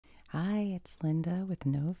Hi, it's Linda with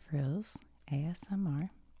No Frills ASMR.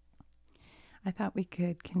 I thought we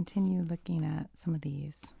could continue looking at some of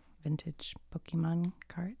these vintage Pokemon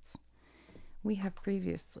cards. We have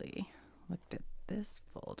previously looked at this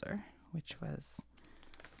folder, which was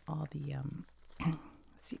all the,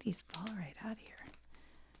 see, these fall right out here.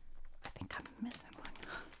 I think I'm missing one.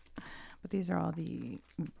 But these are all the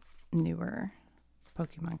newer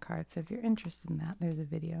Pokemon cards. So if you're interested in that, there's a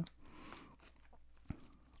video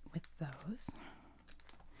with those.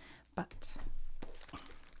 But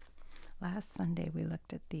last Sunday we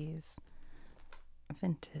looked at these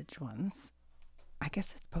vintage ones. I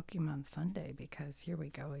guess it's Pokemon Sunday because here we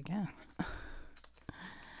go again.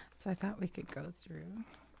 So I thought we could go through.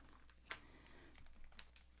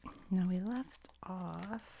 Now we left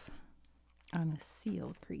off on a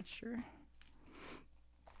seal creature.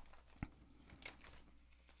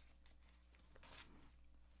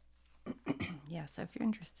 Yeah, so if you're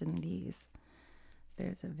interested in these,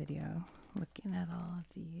 there's a video looking at all of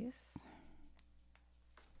these.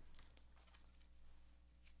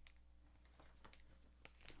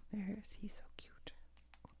 He's so cute.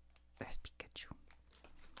 There's Pikachu.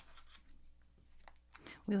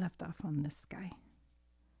 We left off on this guy.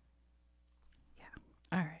 Yeah.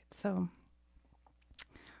 All right, so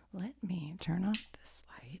let me turn off this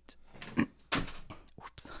light.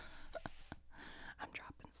 Oops. I'm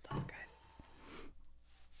dropping stuff, guys.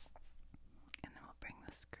 And then we'll bring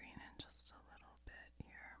the screen in just a little bit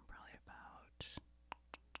here. Probably about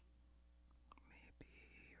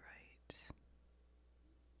maybe right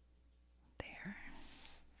there.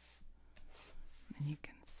 And you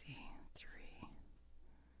can see three.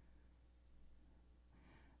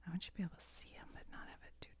 I want you to be able to see them, but not have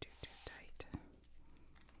it too tight.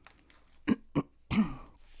 All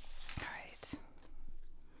right.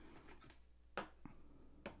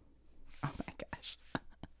 Oh my gosh.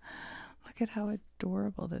 Look at how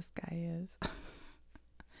adorable this guy is.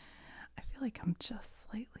 I feel like I'm just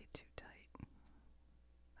slightly too tight.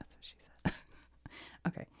 That's what she said.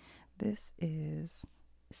 Okay. This is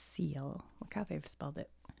Seal. Look how they've spelled it.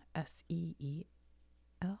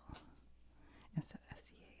 S-E-E-L instead of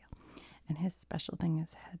S-E-A-L. And his special thing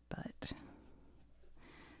is Headbutt.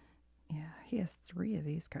 Yeah, he has 3 of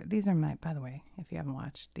these cards. These are my, by the way, if you haven't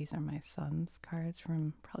watched, these are my son's cards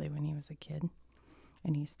from probably when he was a kid.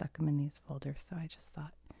 And he stuck them in these folders. So I just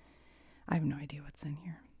thought, I have no idea what's in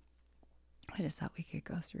here. I just thought we could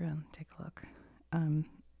go through and take a look.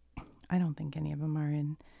 I don't think any of them are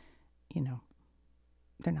in,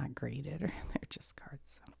 they're not graded or they're just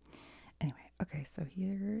cards. So. Anyway, okay, so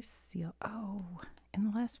here's Seal. Oh, in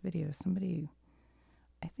the last video, somebody,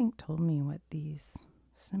 I think, told me what these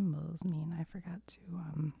symbols mean. I forgot to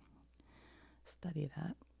study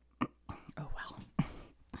that. Oh, well.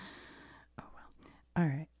 Oh, well. All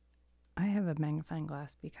right. I have a magnifying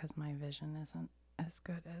glass because my vision isn't as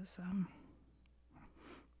good as,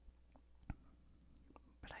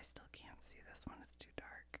 but I still can't see this one. It's too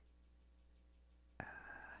dark.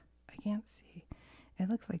 I can't see. It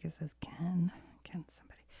looks like it says Ken. Ken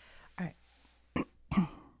somebody. All right.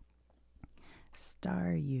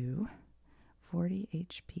 Star U, 40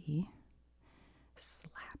 HP.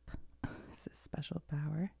 Slap. This is special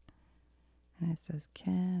power. And it says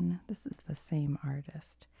Ken. This is the same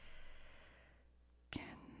artist.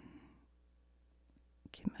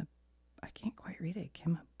 I can't quite read it.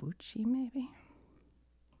 Kimabuchi, maybe?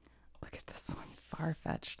 Look at this one.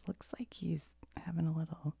 Far-fetched. Looks like he's having a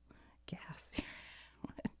little gas here.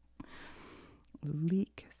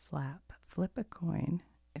 Leak Slap. Flip a coin.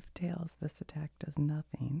 If tails, this attack does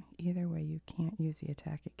nothing. Either way, you can't use the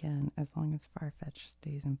attack again as long as Farfetch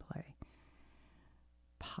stays in play.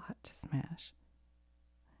 Pot Smash.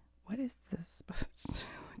 What is this supposed to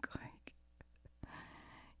look like?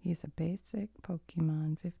 He's a basic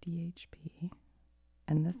Pokemon, 50 HP.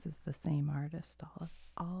 And this is the same artist.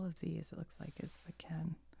 All of these, it looks like, is the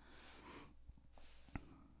Ken.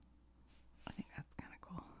 I think that's kind of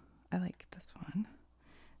cool. I like this one.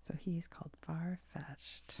 So he's called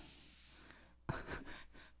Far-Fetched.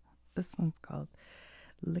 This one's called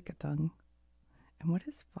Lickitung. And what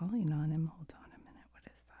is falling on him? Hold on a minute. What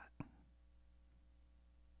is that?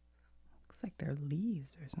 Looks like they're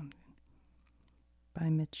leaves or something. By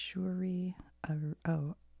Mitsuri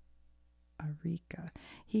Arika.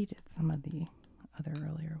 He did some of the other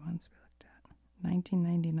earlier ones we looked at.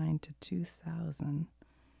 1999 to 2000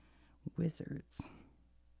 Wizards.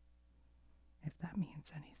 If that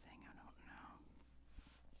means anything, I don't know.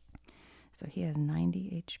 So he has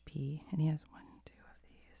 90 HP, and he has 1, 2 of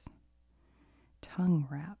these. Tongue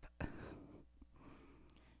Wrap.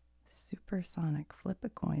 Supersonic. Flip a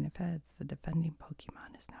coin. If heads, the defending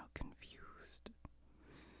Pokemon is now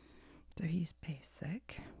So he's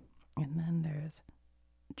basic. And then there's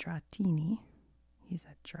Dratini. He's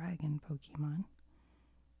a dragon Pokemon.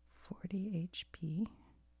 40 HP.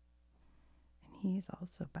 And he's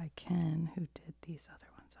also by Ken, who did these other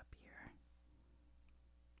ones up here.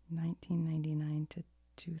 1999 to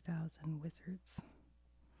 2000 Wizards.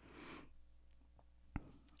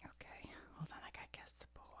 Okay, hold on. I gotta get a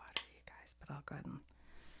sip of water, you guys. But I'll go ahead and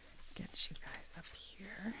get you guys up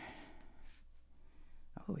here.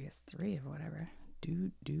 Oh, he has 3 of whatever.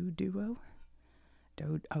 Duo?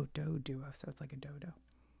 Do duo, so it's like a dodo.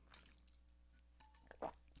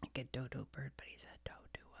 Like a dodo bird, but he's a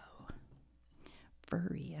do-duo.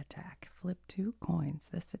 Furry attack. Flip 2 coins.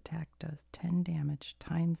 This attack does 10 damage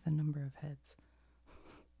times the number of heads.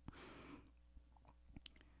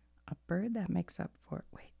 A bird that makes up for...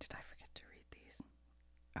 Wait, did I forget to read these?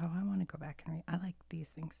 Oh, I want to go back and read. I like these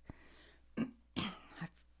things.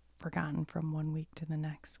 I've forgotten from one week to the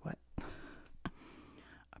next what.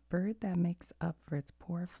 A bird that makes up for its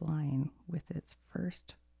poor flying with its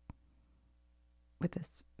fast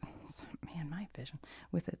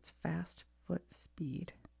foot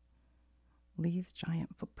speed leaves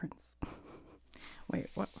giant footprints. Wait,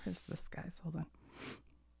 where's this, guys? Hold on.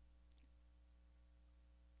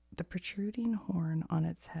 The protruding horn on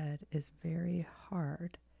its head is very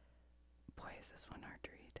hard. Boy, is this one hard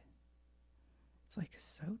to read. It's like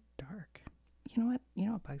so dark. You know what? You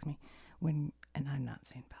know what bugs me? And I'm not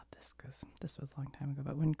saying about this because this was a long time ago,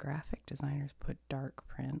 but when graphic designers put dark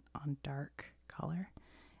print on dark color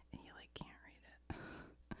and you like can't read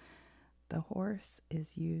it. The horse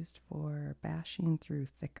is used for bashing through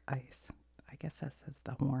thick ice. I guess that says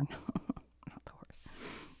the horn, not the horse.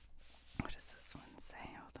 What does this one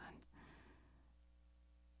say? Hold on.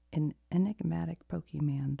 An enigmatic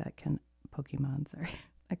Pokemon that can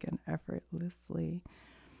effortlessly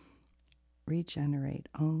regenerate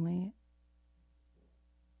only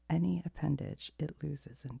any appendage it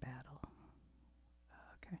loses in battle.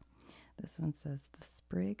 Okay. This one says the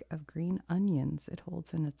sprig of green onions it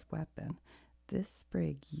holds in its weapon. This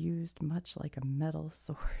sprig used much like a metal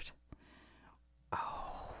sword.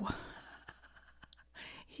 Oh.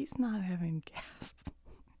 He's not having gas.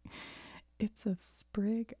 It's a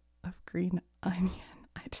sprig of green onion.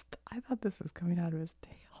 I thought this was coming out of his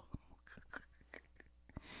tail.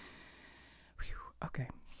 Okay.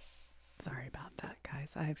 Sorry about that,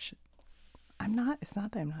 guys. It's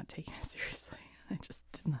not that I'm not taking it seriously. I just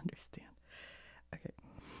didn't understand. Okay.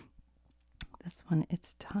 This one,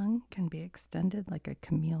 its tongue can be extended like a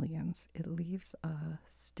chameleon's. It leaves a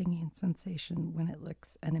stinging sensation when it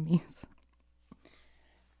licks enemies.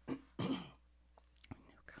 No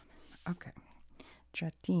comment. Okay.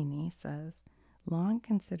 Dratini says, long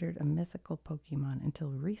considered a mythical Pokemon until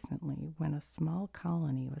recently when a small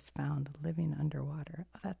colony was found living underwater.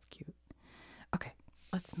 Oh, that's cute. Okay,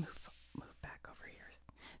 let's move back over here.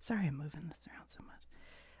 Sorry I'm moving this around so much.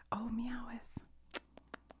 Oh, Meowth.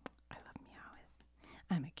 I love Meowth.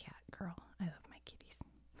 I'm a cat girl. I love my kitties.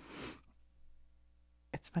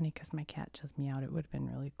 It's funny because my cat just meowed. It would have been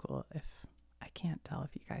really cool if... I can't tell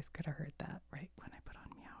if you guys could have heard that right when I put on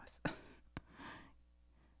Meowth.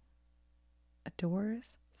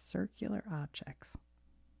 Adores circular objects.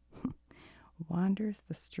 Wanders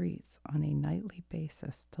the streets on a nightly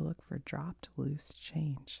basis to look for dropped loose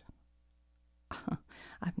change.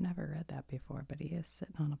 I've never read that before, but he is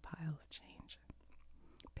sitting on a pile of change.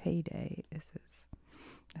 Payday is his.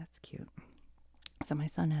 That's cute. So my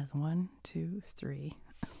son has 1, 2, 3,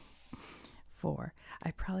 4.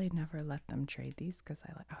 I probably never let them trade these because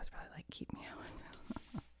I was probably like, keep me out.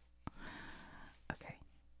 Okay.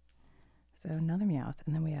 So another Meowth,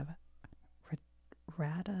 and then we have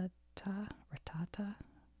Rattata.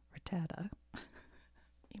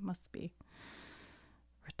 He must be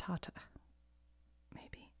Rattata.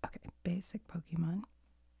 Maybe. Okay, basic Pokemon.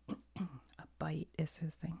 A bite is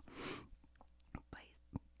his thing. Bite.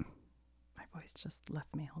 My voice just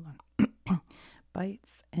left me. Hold on.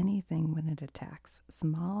 Bites anything when it attacks.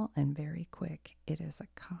 Small and very quick. It is a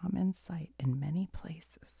common sight in many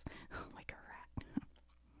places. Like a rat.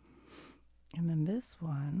 And then this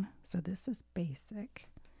one, so this is basic.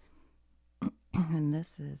 And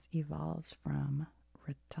this is evolved from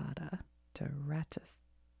Rattata to Raticate.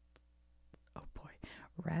 Oh,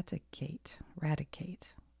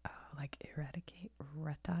 like eradicate.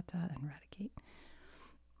 Rattata and Raticate.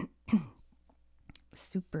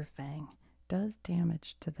 Super Fang. Does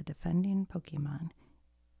damage to the defending Pokemon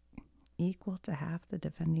equal to half the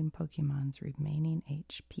defending Pokemon's remaining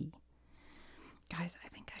HP. Guys, I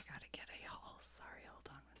think I gotta get a haul. Sorry, hold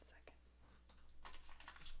on 1 second.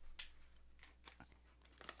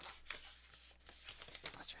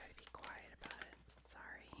 I'll try to be quiet.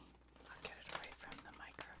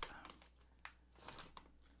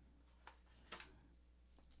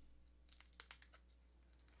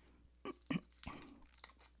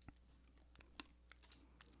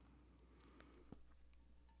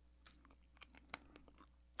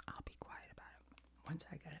 once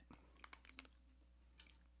I get it.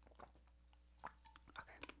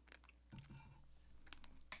 Okay.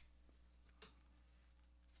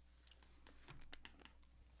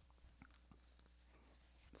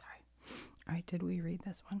 Sorry. All right, did we read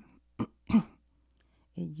this one?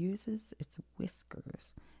 It uses its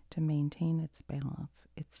whiskers to maintain its balance.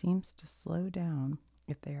 It seems to slow down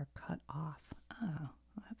if they are cut off. Oh,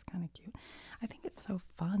 that's kind of cute. I think it's so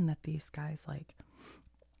fun that these guys, like,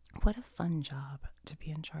 what a fun job to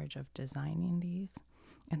be in charge of designing these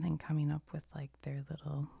and then coming up with, like, their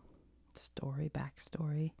little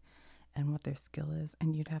backstory, and what their skill is.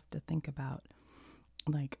 And you'd have to think about,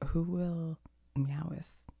 like, who will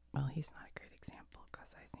Meowth, well, he's not a great example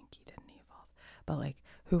because I think he didn't evolve, but, like,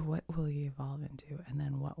 what will he evolve into, and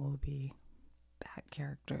then what will be that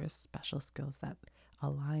character's special skills that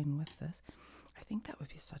align with this. I think that would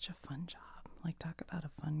be such a fun job. Like, talk about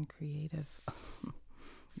a fun, creative,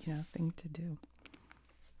 thing to do.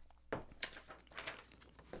 All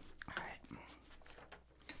right.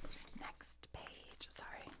 Next page.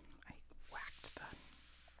 Sorry, I whacked the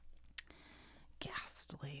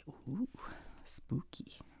Ghastly. Ooh,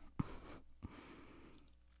 spooky.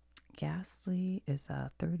 Ghastly is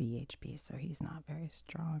a 30 HP, so he's not very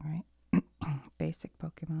strong, right? Basic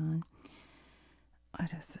Pokemon. What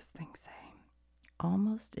does this thing say?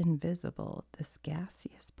 Almost invisible, this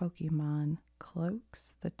gaseous Pokemon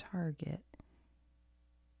cloaks the target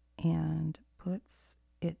and puts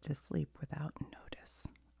it to sleep without notice.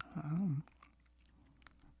 Oh.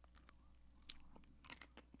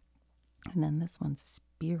 And then this one's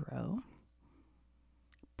Spearow.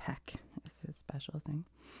 Peck is his special thing.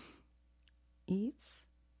 Eats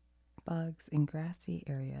bugs in grassy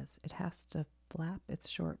areas. It has to flap its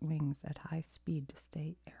short wings at high speed to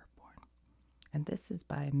stay airborne. And this is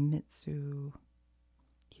by Mitsuhiro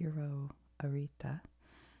Arita.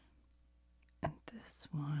 And this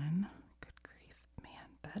one, good grief, man,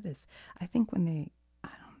 that is, I think when they, I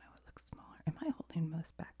don't know, it looks smaller. Am I holding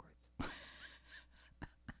this backwards?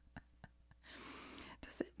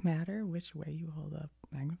 Does it matter which way you hold a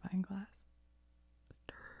magnifying glass?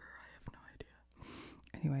 I have no idea.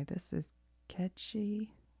 Anyway, this is Kechi.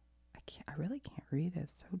 I really can't read it.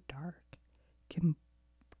 It's so dark.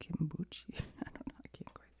 Kimbuchi. I don't know. I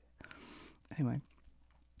can't quite see it. Anyway.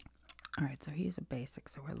 All right, so he's a basic.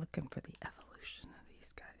 So we're looking for the evolution of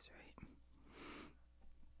these guys, right?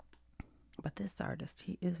 But this artist,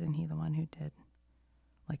 isn't he the one who did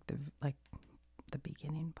like the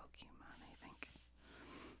beginning Pokemon, I think.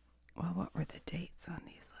 Well, what were the dates on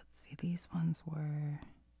these? Let's see. These ones were,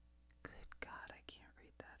 good God, I can't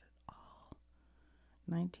read that at all.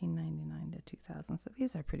 1999 to 2000. So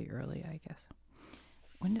these are pretty early, I guess.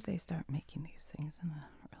 When did they start making these things? In the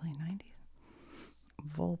early 90s?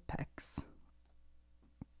 Vulpix.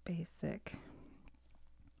 Basic.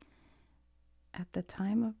 At the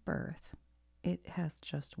time of birth, it has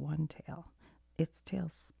just one tail. Its tail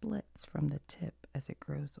splits from the tip as it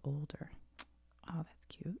grows older. Oh, that's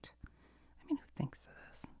cute. I mean, who thinks of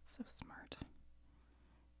this? It's so smart.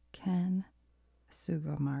 Ken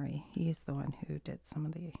Sugimori. He's the one who did some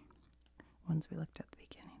of the ones we looked at the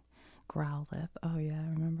beginning. Growlithe. Oh, yeah, I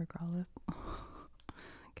remember Growlithe.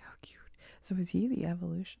 How cute. So is he the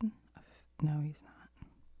evolution of... No, he's not.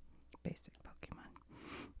 Basic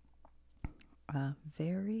Pokemon.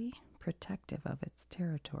 Very protective of its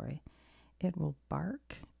territory. It will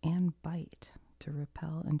bark and bite to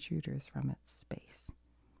repel intruders from its space.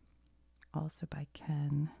 Also by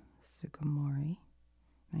Ken Sugimori,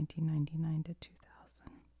 1999 to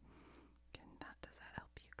 2000. Does that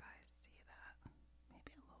help you guys see that?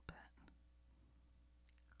 Maybe a little bit.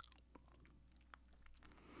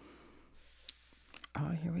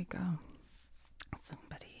 Oh, here we go.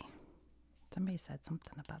 Somebody said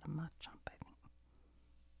something about a Machamp, I think.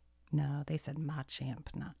 No, they said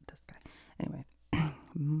Machamp, not this guy. Anyway,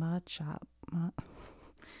 Machop. I don't know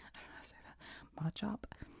how to say that. Machop,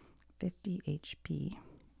 50 HP.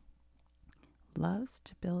 Loves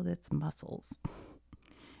to build its muscles.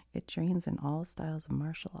 It trains in all styles of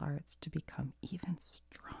martial arts to become even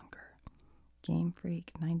stronger. Game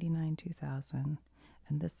Freak, 99 2000.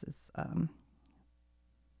 And this is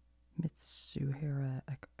Mitsuhiro.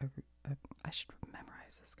 I should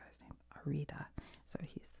memorize this guy's name. Arita. So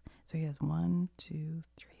he has 1, 2,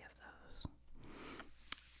 3 of those.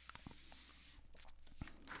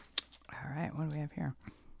 All right, what do we have here?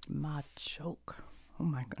 Machoke. Oh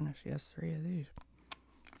my goodness, he has 3 of these.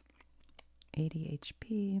 80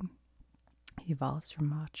 HP. He evolves from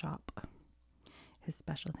Machop. His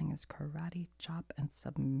special thing is Karate Chop and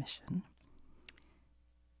Submission.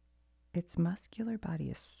 Its muscular body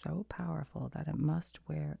is so powerful that it must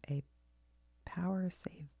wear a power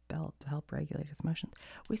save belt to help regulate its motions.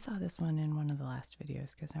 We saw this one in one of the last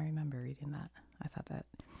videos because I remember reading that. I thought that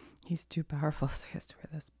he's too powerful, so he has to wear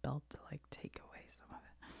this belt to like take away some of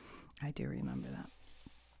it. I do remember that.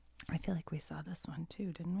 I feel like we saw this one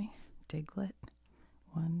too, didn't we? Diglett.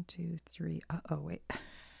 1, 2, 3. Oh, wait.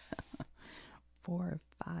 4 or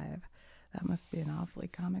 5. That must be an awfully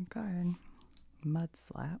common card.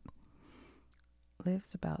 Mudslap.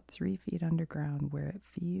 Lives about 3 feet underground where it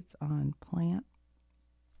feeds on plant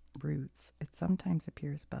roots. It sometimes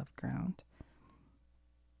appears above ground.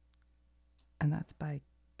 And that's by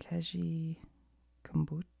Keiji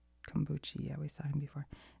Kombuchi. Yeah, we saw him before.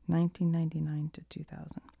 1999 to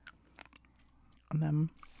 2000. And then,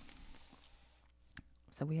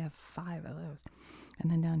 so we have 5 of those.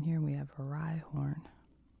 And then down here we have a Rhyhorn.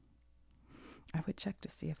 I would check to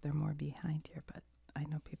see if there are more behind here, but I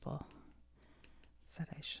know people said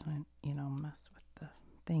I shouldn't, mess with the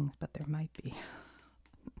things, but there might be.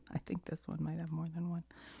 I think this one might have more than one.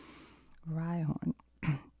 Rhyhorn.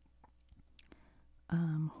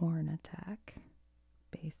 Horn attack.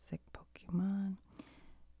 Basic Pokemon.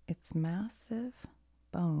 Its massive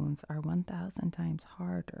bones are 1,000 times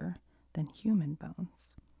harder than human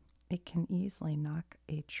bones. It can easily knock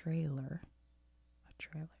a trailer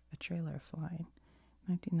flying.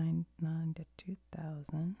 1999 to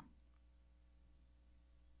 2000.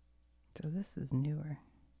 So this is newer.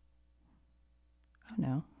 Oh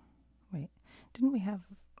no. Wait. Didn't we have...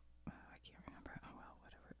 Oh, I can't remember. Oh well,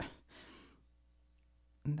 whatever.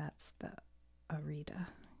 And that's the Arita.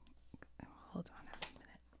 Hold on a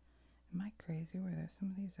minute. Am I crazy? Were there some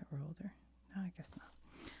of these that were older? No, I guess not.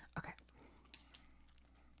 Okay.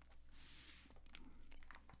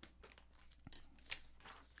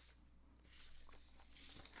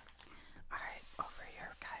 Alright, over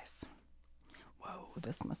here, guys. Whoa,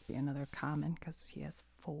 this must be another common because he has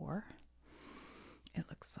 4. It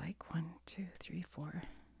looks like 1, 2, 3, 4.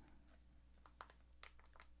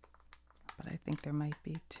 But I think there might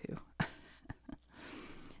be 2.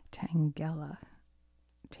 Tangela.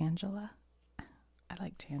 I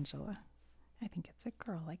like Tangela. I think it's a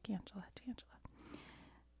girl like Angela. Tangela.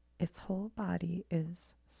 Its whole body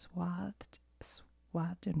is swathed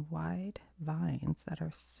in wide vines that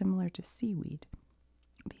are similar to seaweed.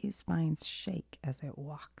 These vines shake as it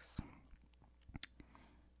walks.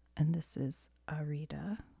 And this is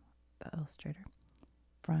Arita, the illustrator,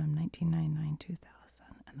 from 1999-2000,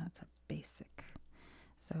 and that's a basic.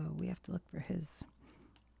 So we have to look for his,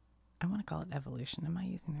 I want to call it evolution. Am I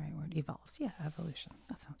using the right word? Evolves. Yeah, evolution.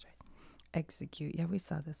 That sounds right. Execute. Yeah, we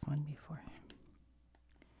saw this one before.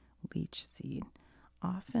 Leech seed.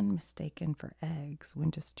 Often mistaken for eggs, when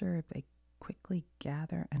disturbed, they quickly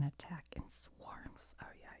gather and attack in swarms. Oh,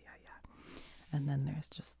 yeah. And then there's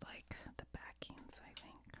just like the backings, I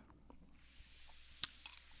think.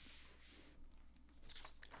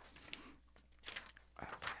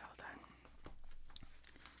 Okay, hold on.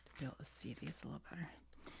 To be able to see these a little better.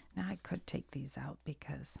 Now I could take these out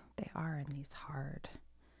because they are in these hard,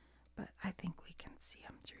 but I think we can see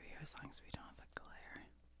them through here as long as we don't have a glare.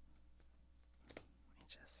 Let me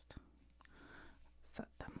just set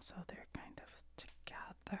them so they're kind of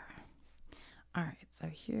together. Alright, so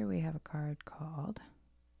here we have a card called,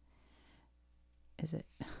 is it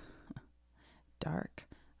Dark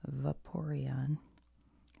Vaporeon,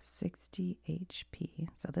 60 HP.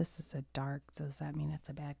 So this is a dark, so does that mean it's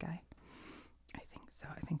a bad guy? I think so.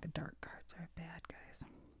 I think the dark cards are bad guys.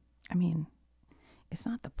 I mean, it's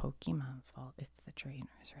not the Pokemon's fault, it's the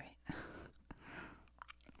trainers, right?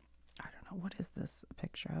 I don't know. What is this a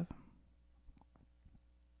picture of?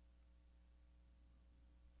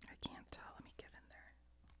 I can't tell. Let me get in there.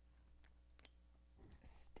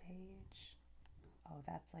 Stage. Oh,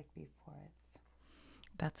 that's like before it's...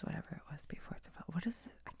 That's whatever it was before it's about. What is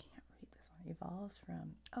it? I can't read this one. Evolves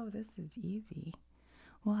from... Oh, this is Eevee.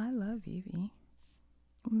 Well, I love Eevee.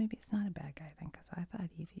 Well, maybe it's not a bad guy then, because I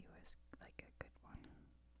thought Eevee was like a good one.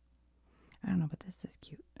 I don't know, but this is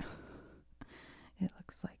cute. It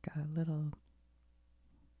looks like a little...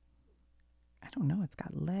 I don't know, it's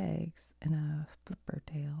got legs and a flipper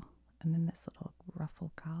tail. And then this little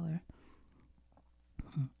ruffle collar.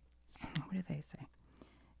 What do they say?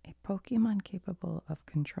 A Pokemon capable of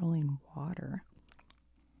controlling water.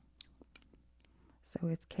 So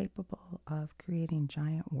it's capable of creating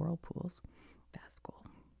giant whirlpools. That's cool.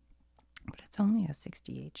 But it's only a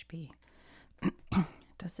 60 HP.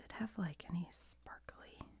 Does it have like any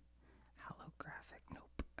sparkly holographic?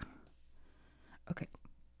 Nope. Okay.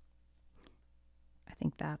 I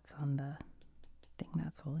think that's on the thing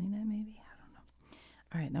that's holding it, maybe? I don't know.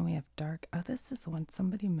 All right, then we have Dark. Oh, this is the one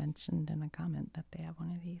somebody mentioned in a comment that they have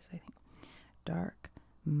one of these, I think. Dark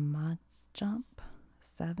Machamp,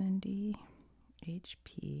 70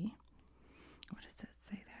 HP. What does it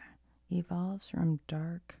say there? Evolves from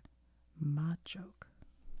Dark Machoke.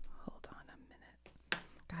 Hold on a minute.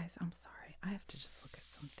 Guys, I'm sorry. I have to just look at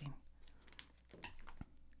something.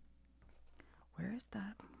 Where is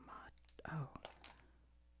that? Oh.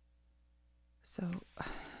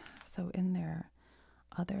 So in their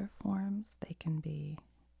other forms, they can be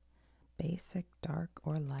basic, dark,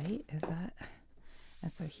 or light. Is that?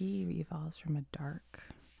 And so he evolves from a dark.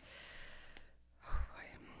 Oh boy,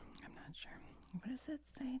 I'm not sure. What does it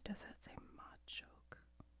say? Does it say Machoke?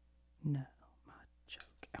 No,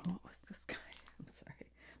 Machoke. And what was this guy? I'm sorry.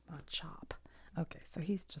 Machop. Okay, so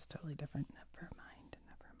he's just totally different. Never mind.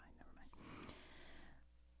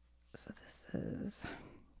 So this is,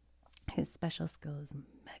 his special skill is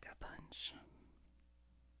Mega Punch.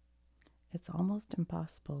 It's almost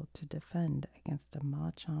impossible to defend against a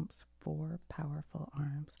Machamp's 4 powerful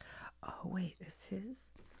arms. Oh wait, is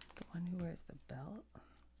his the one who wears the belt?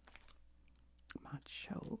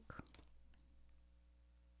 Machoke.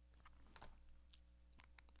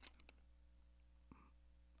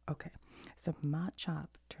 Okay, so Machop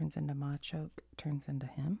turns into Machoke, turns into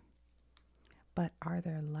him. But are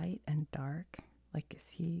there light and dark? Like,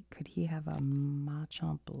 could he have a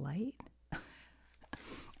Machamp light? I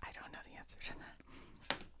don't know the answer to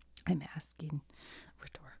that. I'm asking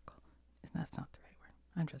rhetorical. That's not the right word.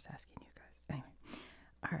 I'm just asking you guys. Anyway.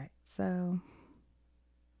 All right. So,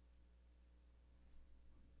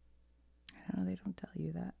 I don't know. They don't tell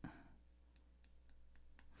you that.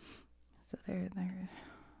 So they're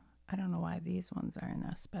I don't know why these ones are in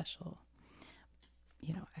a special,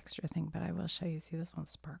 extra thing, but I will show you. See, this one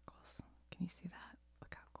sparkles. Can you see that?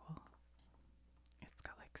 Look how cool. It's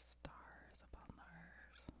got like stars up on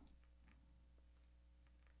theirs.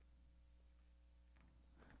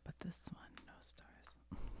 But this one, no stars.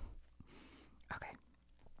 Okay.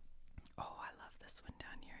 Oh, I love this one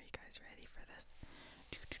down here. You guys ready for this?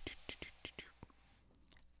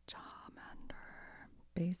 Charmander.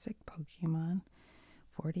 Basic Pokemon.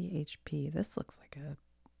 40 HP. This looks like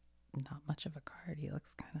not much of a card. He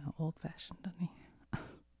looks kind of old-fashioned, doesn't he?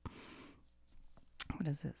 What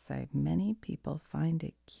does it say? Many people find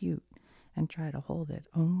it cute and try to hold it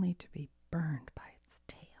only to be burned by its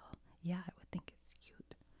tail. Yeah, I would think it's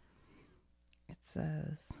cute. It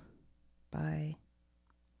says by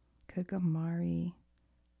Kugamari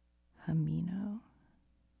Hamino,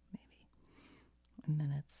 maybe. And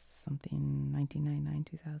then it's something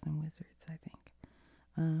 1999-2000 Wizards, I think.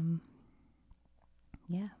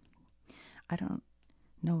 Yeah. I don't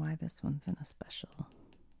know why this one's in a special.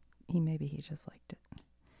 Maybe he just liked it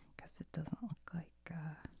because it doesn't look like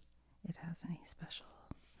it has any special,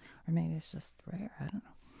 or maybe it's just rare. I don't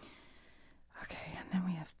know. Okay, and then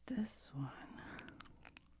we have this one.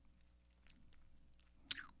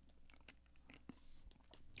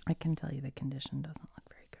 I can tell you the condition doesn't look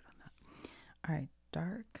very good on that. All right,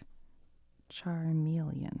 Dark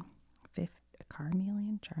Charmeleon,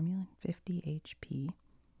 50 HP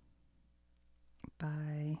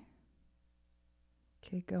by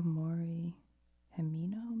Kigamori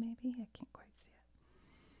Himino, maybe? I can't quite see it.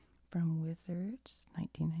 From Wizards,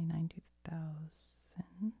 1999-2000.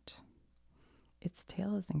 Its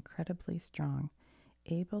tail is incredibly strong,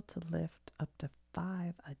 able to lift up to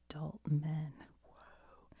 5 adult men.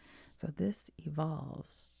 Whoa. So this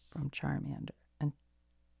evolves from Charmander. And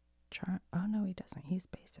oh no, he doesn't. He's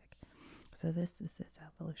basic. So this is his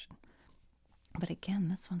evolution. But again,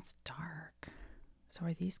 this one's dark. So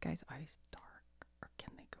are these guys always dark, or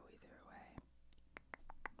can they go either way?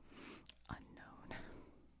 Unknown.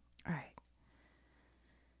 All right.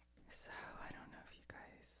 So I don't know if you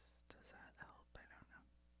guys, does that help? I don't know.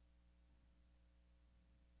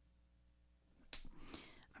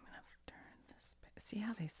 I'm going to turn this. See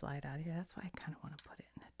how they slide out here? That's why I kind of want to put it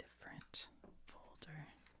in a different folder,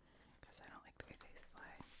 because I don't like the way they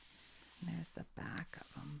slide. And there's the back of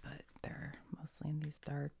them, but they're mostly in these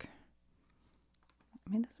dark. I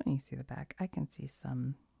mean, this one you see the back. I can see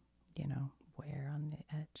some, wear on the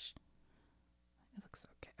edge. It looks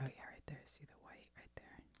okay. Oh yeah, right there. See the white right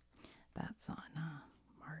there. That's on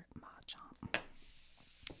Machamp.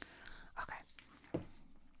 Okay.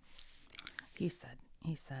 He said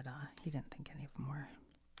he didn't think any of them were.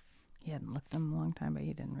 He hadn't looked at them in a long time, but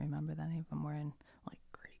he didn't remember that any of them were in like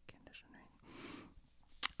great condition.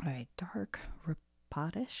 Right? All right, Dark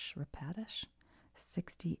Rapidash,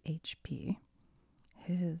 60 HP.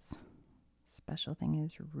 His special thing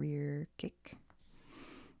is Rear Kick.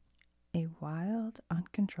 A wild,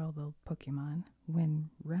 uncontrollable Pokemon. When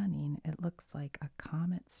running, it looks like a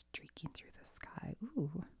comet streaking through the sky.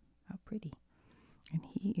 Ooh, how pretty. And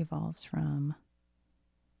he evolves from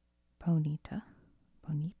Bonita.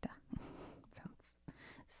 Bonita. Sounds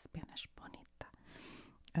Spanish. Bonita.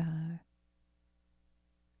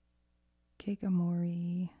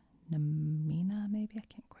 Kegamori Namina, maybe? I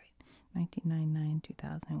can't quite.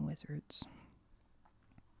 1999-2000 Wizards.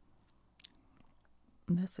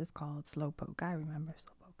 This is called Slowpoke. I remember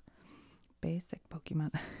Slowpoke. Basic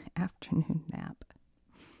Pokemon afternoon nap.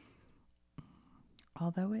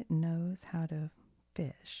 Although it knows how to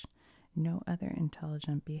fish, no other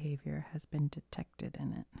intelligent behavior has been detected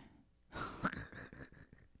in it.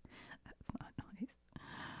 That's not nice.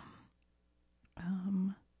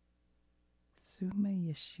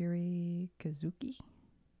 Sumayashiri Kazuki.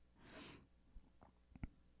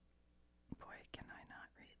 Boy, can I not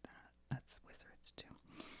read that. That's Wizards too.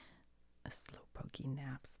 A Slowpoke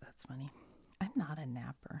naps. That's funny. I'm not a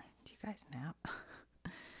napper. Do you guys nap?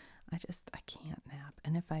 I can't nap.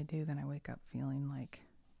 And if I do, then I wake up feeling like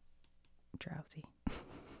drowsy.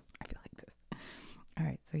 I feel like this. All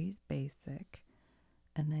right, so he's basic.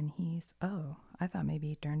 And then oh, I thought maybe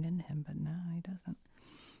he turned into him, but no, he doesn't.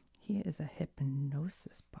 He is a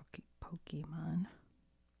hypnosis Pokemon.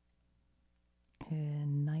 His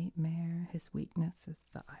nightmare, his weakness is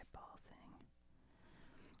the eyeball thing.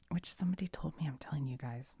 Which somebody told me, I'm telling you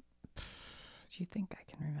guys. Do you think I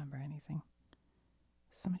can remember anything?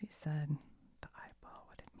 Somebody said the eyeball,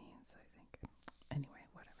 what it means, I think. Anyway,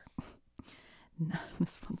 whatever.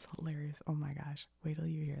 This one's hilarious. Oh my gosh. Wait till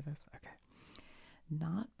you hear this. Okay.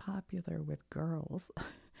 Not popular with girls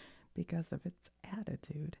because of its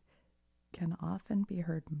attitude, can often be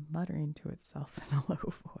heard muttering to itself in a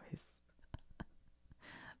low voice.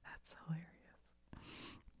 That's hilarious.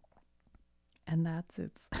 And that's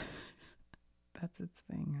its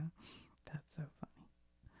thing, huh? That's so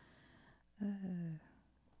funny.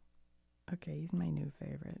 Okay, he's my new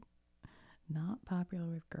favorite. Not popular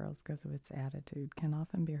with girls because of its attitude, can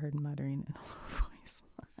often be heard muttering in a low voice.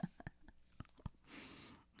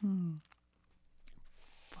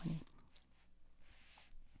 Funny.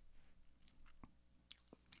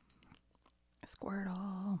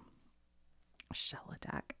 Squirtle. Shell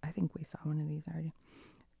attack. I think we saw one of these already.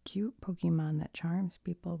 Cute Pokemon that charms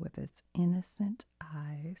people with its innocent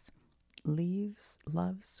eyes.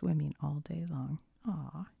 Loves swimming all day long.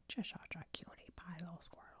 Aw, just such a cutie pie, little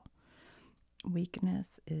Squirtle.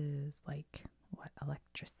 Weakness is like, what,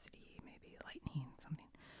 electricity, maybe lightning, something.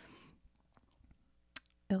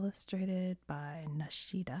 Illustrated by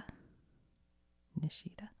Nishida.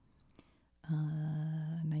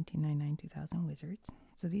 1999-2000 Wizards.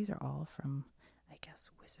 So these are all from, I guess,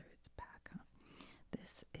 Wizards pack, huh?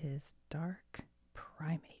 This is Dark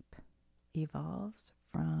Primeape. Evolves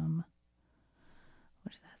from,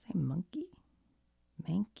 what does that say? Monkey?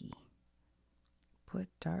 Mankey. Put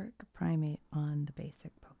Dark Primate on the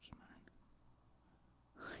basic Pokemon.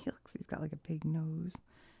 He's got like a big nose.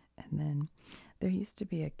 And then there used to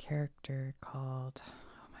be a character called,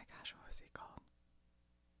 oh my gosh, what was he called?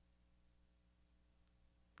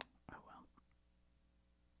 Oh well.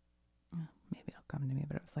 Maybe it'll come to me,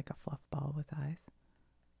 but it was like a fluff ball with eyes.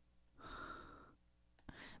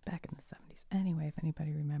 Back in the 70s. Anyway, if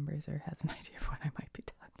anybody remembers or has an idea of what I might be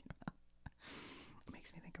talking about, it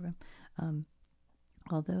makes me think of him.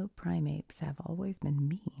 Although primates have always been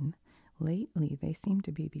mean, lately they seem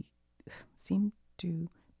to be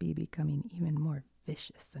becoming even more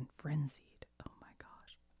vicious and frenzied. Oh my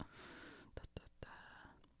gosh.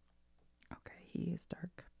 Okay, he is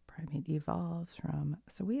Dark Primate. Evolves from,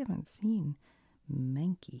 so we haven't seen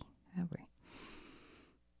Mankey, have we?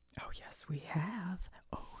 Oh yes, we have.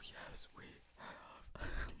 Oh yes, we have.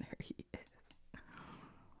 There he is.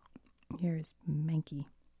 Here is Mankey.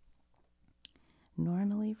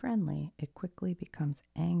 Normally friendly, it quickly becomes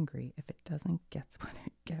angry if it doesn't get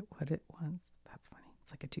what it wants. That's funny.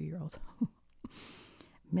 It's like a 2-year-old.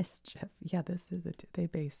 Mischief. Yeah, they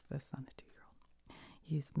base this on a 2-year-old.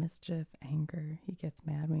 He's mischief, anger. He gets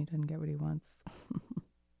mad when he doesn't get what he wants.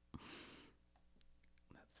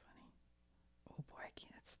 That's funny. Oh boy, I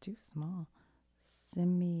can't. It's too small.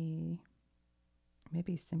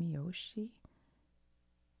 Maybe Simioshi?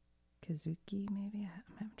 Kazuki, maybe?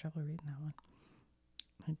 I'm having trouble reading that one.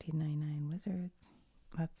 1999 Wizards.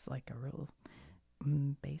 That's like a real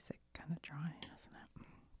basic kind of drawing, isn't it?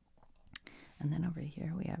 And then over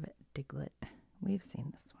here we have Diglett. We've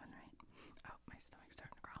seen this one, right? Oh, my stomach's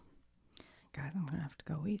starting to growl. Guys, I'm going to have to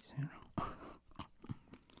go eat soon.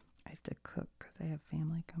 I have to cook because I have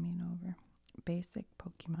family coming over. Basic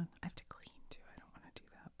Pokemon. I have to clean too. I don't want to do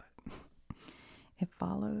that, but it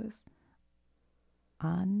follows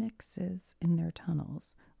onyxes in their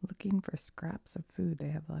tunnels, looking for scraps of food they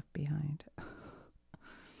have left behind.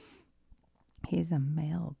 He's a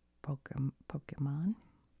male Pokemon.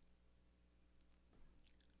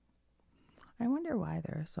 I wonder why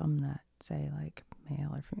there are some that say like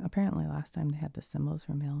male or female. Apparently last time they had the symbols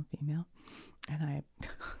for male and female, and I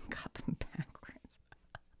got them backwards.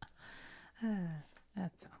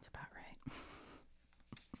 That sounds about right.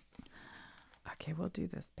 Okay, we'll do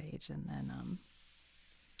this page and then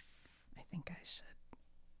I think I should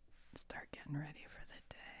start getting ready for the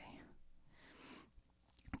day.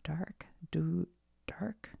 Dark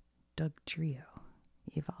Dug Trio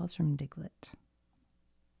evolves from Diglett.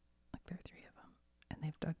 Like there are 3 of them, and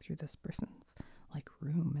they've dug through this person's like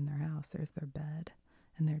room in their house. There's their bed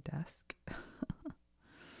and their desk.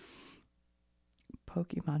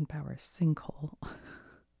 Pokemon Power Sinkhole. Oh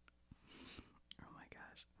my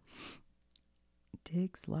gosh.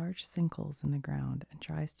 Digs large sinkholes in the ground and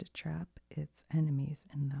tries to trap its enemies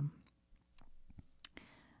in them.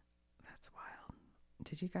 That's wild.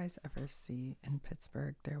 Did you guys ever see in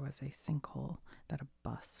Pittsburgh there was a sinkhole that a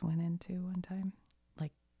bus went into one time?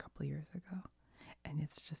 Like a couple years ago. And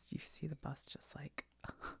it's just, you see the bus just like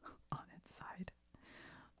on its side.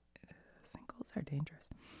 Sinkholes are dangerous.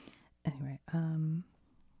 Anyway, what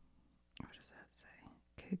does that say?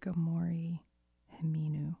 Kigamori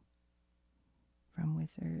Himinu from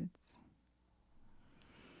Wizards.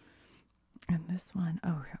 And this one,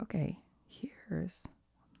 oh, okay. Here's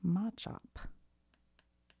Machop.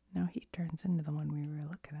 Now he turns into the one we were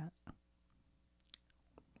looking at.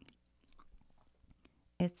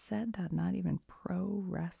 It's said that not even pro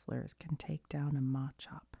wrestlers can take down a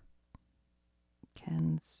Machop.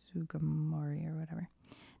 Ken Sugimori or whatever.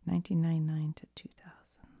 1999 to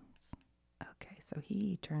 2000s. Okay, so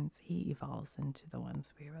he evolves into the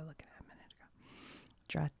ones we were looking at a minute ago.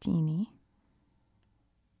 Dratini.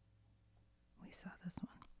 We saw this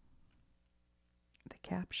one. The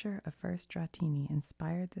capture of first Dratini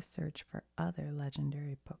inspired the search for other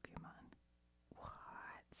legendary Pokemon. What?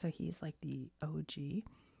 So he's like the OG.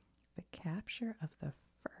 The capture of the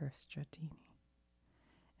first Dratini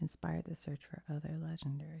inspired the search for other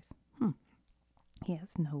legendaries. He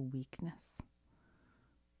has no weakness.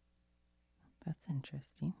 That's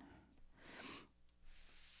interesting.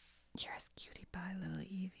 You're a cutie pie, little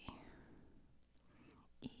Eevee.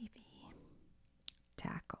 Eevee.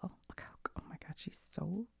 Tackle. Look how, oh my god, she's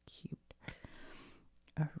so cute.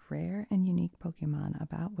 A rare and unique Pokemon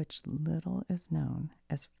about which little is known,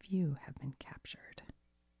 as few have been captured.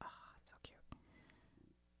 Oh, it's so cute.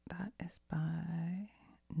 That is by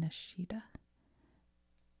Nishida.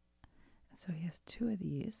 And so he has 2 of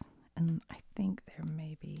these, and I think there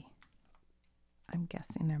may be, I'm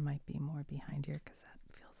guessing there might be more behind here because that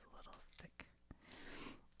feels a little thick.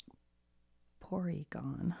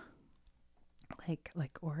 Porygon.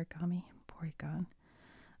 Like origami. Porygon.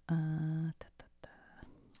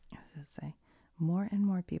 What does it say? More and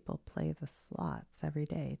more people play the slots every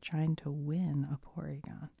day trying to win a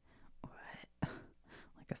Porygon. What?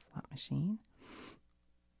 Like a slot machine?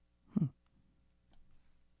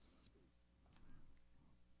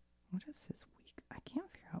 What is his weak? I can't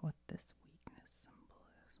figure out what this weakness symbol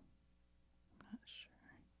is. I'm not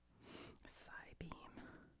sure. Psybeam.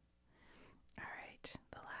 Alright,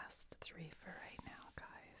 the last 3 for right now,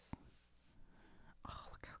 guys. Oh,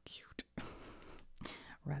 look how cute.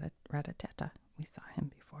 Rattata. We saw him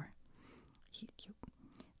before. He's cute.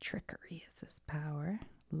 Trickery is his power.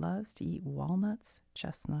 Loves to eat walnuts,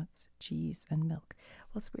 chestnuts, cheese, and milk.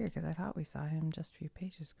 Well, it's weird because I thought we saw him just a few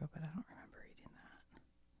pages ago, but I don't remember eating that.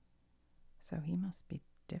 So he must be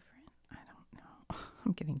different. I don't know.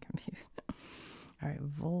 I'm getting confused. All right,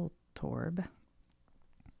 Voltorb.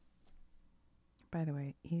 By the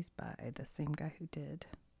way, he's by the same guy who did.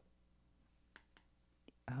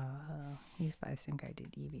 He's by the same guy who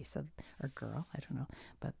did Eevee, so, or girl, I don't know,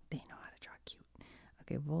 but they know how to draw cute.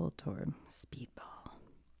 Okay, Voltorb, Speedball.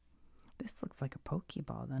 This looks like a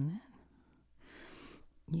Pokeball, doesn't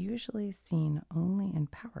it? Usually seen only in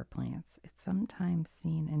power plants, it's sometimes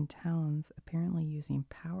seen in towns apparently using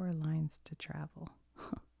power lines to travel.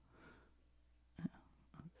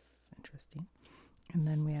 That's interesting. And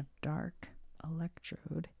then we have Dark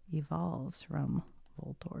Electrode evolves from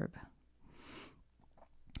Voltorb.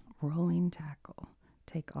 Rolling Tackle.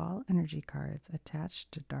 Take all energy cards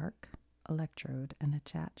attached to Dark Electrode and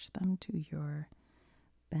attach them to your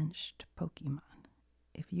benched Pokemon.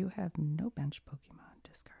 If you have no bench Pokemon,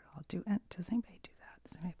 discard all. Does anybody do that?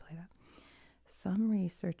 Does anybody play that? Some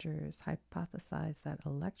researchers hypothesize that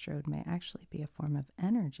Electrode may actually be a form of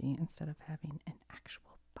energy instead of having an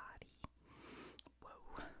actual body.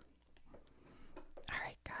 Whoa.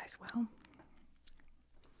 Alright, guys, well,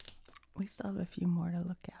 we still have a few more to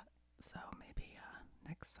look at, so maybe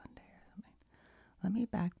next Sunday or something. let me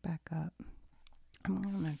back up. I'm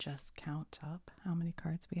going to just count up how many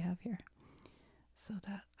cards we have here so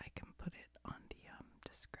that I can put it on the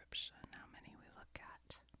description, how many we look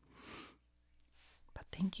at. But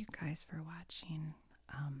thank you guys for watching.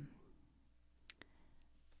 I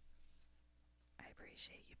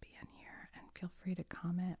appreciate you being here, and feel free to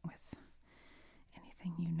comment with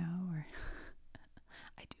anything you know, or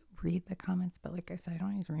I do read the comments, but like I said, I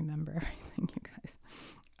don't always remember everything. You guys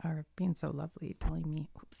are being so lovely, telling me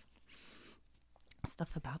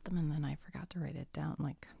stuff about them, and then I forgot to write it down,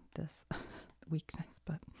 like this weakness.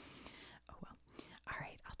 But